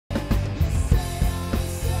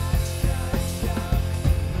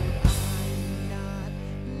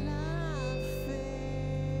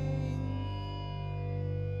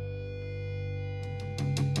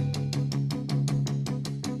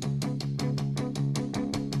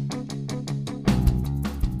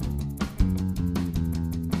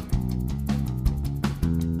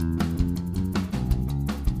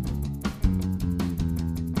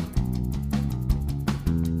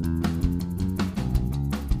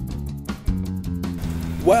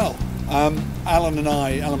Well,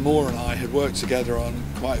 Alan Moore and I had worked together on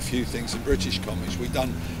quite a few things in British comics. We'd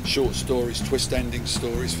done short stories, twist ending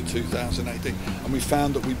stories for 2018, and we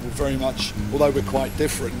found that we were very much, although we're quite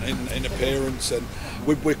different in appearance, and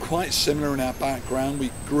we're quite similar in our background.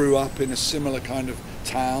 We grew up in a similar kind of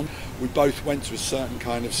town. We both went to a certain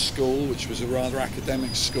kind of school, which was a rather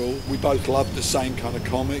academic school. We both loved the same kind of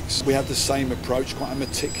comics. We had the same approach, quite a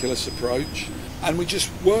meticulous approach, and we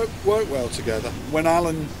just worked well together. When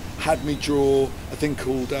Alan had me draw a thing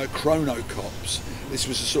called Chrono Cops, this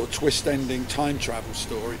was a sort of twist-ending time travel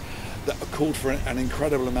story that called for an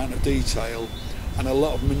incredible amount of detail and a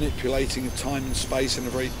lot of manipulating of time and space in a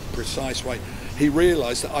very precise way. He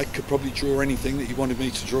realised that I could probably draw anything that he wanted me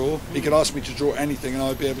to draw. He could ask me to draw anything and I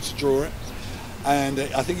would be able to draw it. And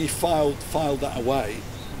I think he filed that away.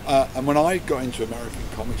 And when I got into American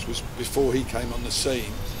comics was before he came on the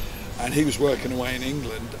scene, and he was working away in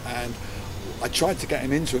England, and I tried to get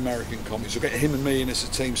him into American comics, or get him and me in as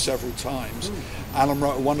a team several times. Alan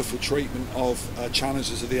wrote a wonderful treatment of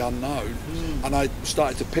Challengers of the Unknown, and I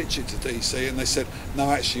started to pitch it to DC, and they said, no,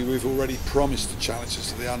 actually, we've already promised the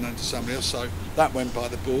Challengers of the Unknown to somebody else, so that went by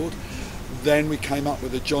the board. Then we came up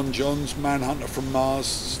with the John Johns, Manhunter from Mars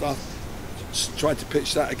stuff. Tried to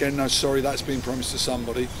pitch that again, no, sorry, that's been promised to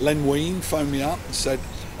somebody. Len Wein phoned me up and said,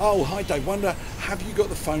 oh, hi Dave, have you got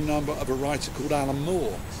the phone number of a writer called Alan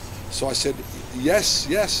Moore? So I said, yes,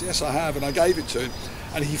 I have, and I gave it to him.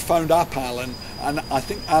 And he phoned up Alan, and I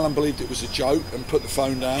think Alan believed it was a joke and put the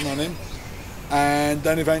phone down on him. And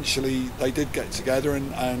then eventually they did get together,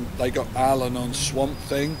 and they got Alan on Swamp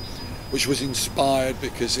Thing, which was inspired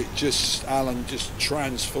because Alan just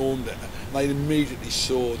transformed it. They immediately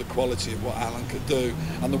saw the quality of what Alan could do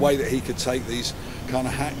and the way that he could take these kind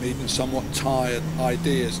of hackneyed and somewhat tired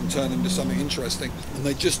ideas and turn them into something interesting. And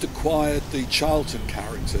they just acquired the Charlton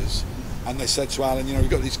characters, and they said to Alan, we've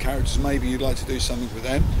got these characters, maybe you'd like to do something with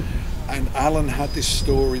them. And Alan had this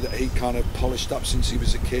story that he kind of polished up since he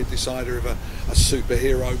was a kid, this idea of a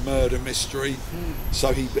superhero murder mystery.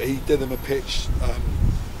 So he did them a pitch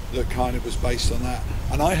that kind of was based on that.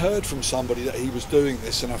 And I heard from somebody that he was doing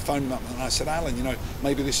this, and I phoned him up and I said, Alan,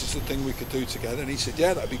 maybe this is the thing we could do together. And he said,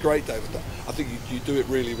 yeah, that'd be great, David. I think you do it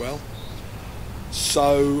really well.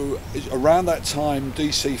 So around that time,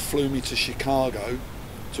 DC flew me to Chicago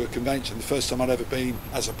to a convention, the first time I'd ever been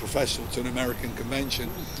as a professional to an American convention.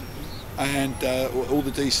 And all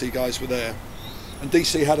the DC guys were there. And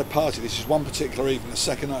DC had a party. This is one particular evening, the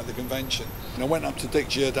second night of the convention. And I went up to Dick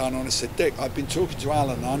Giordano and I said, Dick, I've been talking to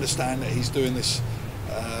Alan, and I understand that he's doing this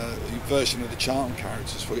version of the Charlton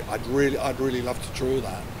characters for you. I'd really love to draw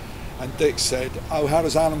that. And Dick said, oh, how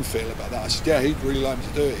does Alan feel about that? I said, yeah, he'd really like me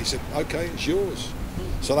to do it. He said, okay, it's yours.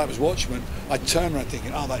 So that was Watchmen. I turned around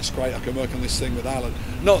thinking, oh, that's great, I can work on this thing with Alan.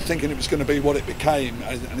 Not thinking it was going to be what it became,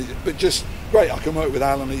 but just great, I can work with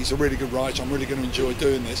Alan, he's a really good writer, I'm really going to enjoy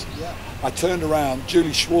doing this. Yeah. I turned around,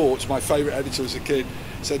 Julie Schwartz, my favourite editor as a kid,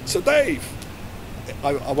 said, so Dave,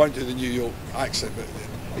 I won't do the New York accent, but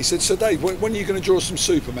he said, so Dave, when are you going to draw some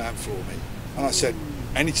Superman for me? And I said,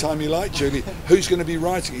 anytime you like, Julie. Who's going to be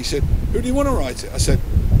writing it? He said, who do you want to write it? I said,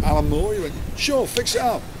 Alan Moore. He went, sure, fix it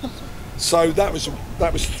up. So that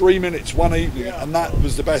was 3 minutes one evening, and that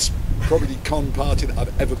was the best probably con party that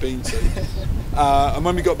I've ever been to. And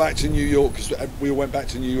when we got back to New York, because we all went back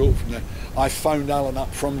to New York from there, I phoned Alan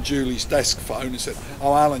up from Julie's desk phone and said,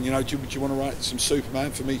 oh Alan, do you want to write some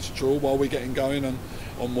Superman for me to draw while we're getting going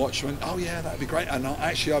on Watchmen? Oh yeah, that'd be great. And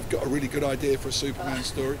actually I've got a really good idea for a Superman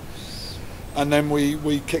story. And then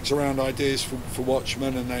we kicked around ideas for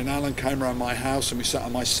Watchmen, and then Alan came around my house and we sat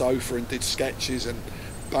on my sofa and did sketches and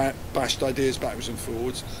bashed ideas backwards and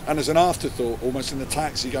forwards. And as an afterthought, almost in the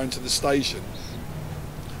taxi going to the station,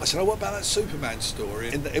 I said, oh, what about that Superman story?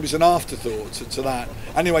 And it was an afterthought to that.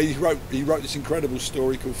 Anyway, he wrote this incredible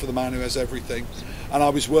story called For the Man Who Has Everything, and I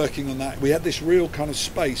was working on that. We had this real kind of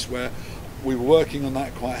space where we were working on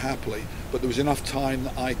that quite happily, but there was enough time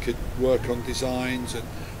that I could work on designs and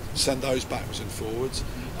send those backwards and forwards.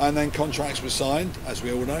 And then contracts were signed, as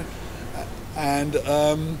we all know,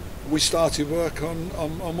 and we started work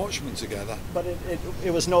on Watchmen together. But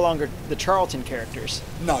it was no longer the Charlton characters.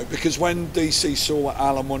 No, because when DC saw what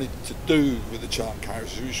Alan wanted to do with the Charlton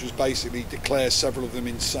characters, which was basically declare several of them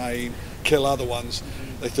insane, kill other ones,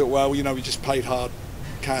 they thought, well, we just paid hard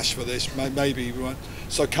cash for this, maybe we won't.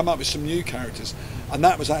 So come up with some new characters. And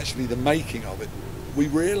that was actually the making of it. We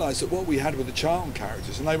realised that what we had with the Charlton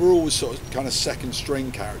characters, and they were always sort of kind of second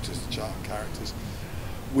string characters, the Charlton characters,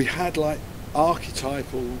 we had like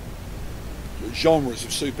archetypal genres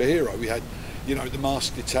of superhero. We had, the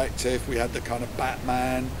masked detective, we had the kind of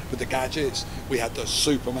Batman with the gadgets, we had the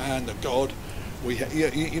Superman, the God, we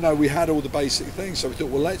had all the basic things, so we thought,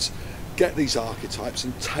 well, let's get these archetypes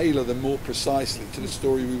and tailor them more precisely to the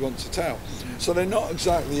story we want to tell. So they're not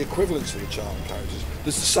exactly equivalent to the Charlton characters.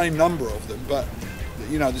 There's the same number of them, but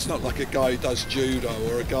there's not like a guy who does judo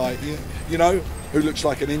or a guy who looks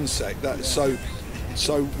like an insect. And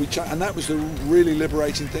that was the really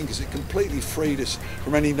liberating thing, because it completely freed us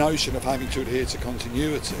from any notion of having to adhere to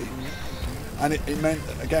continuity. And it meant,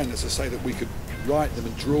 again, as I say, that we could write them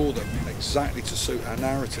and draw them exactly to suit our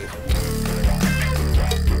narrative.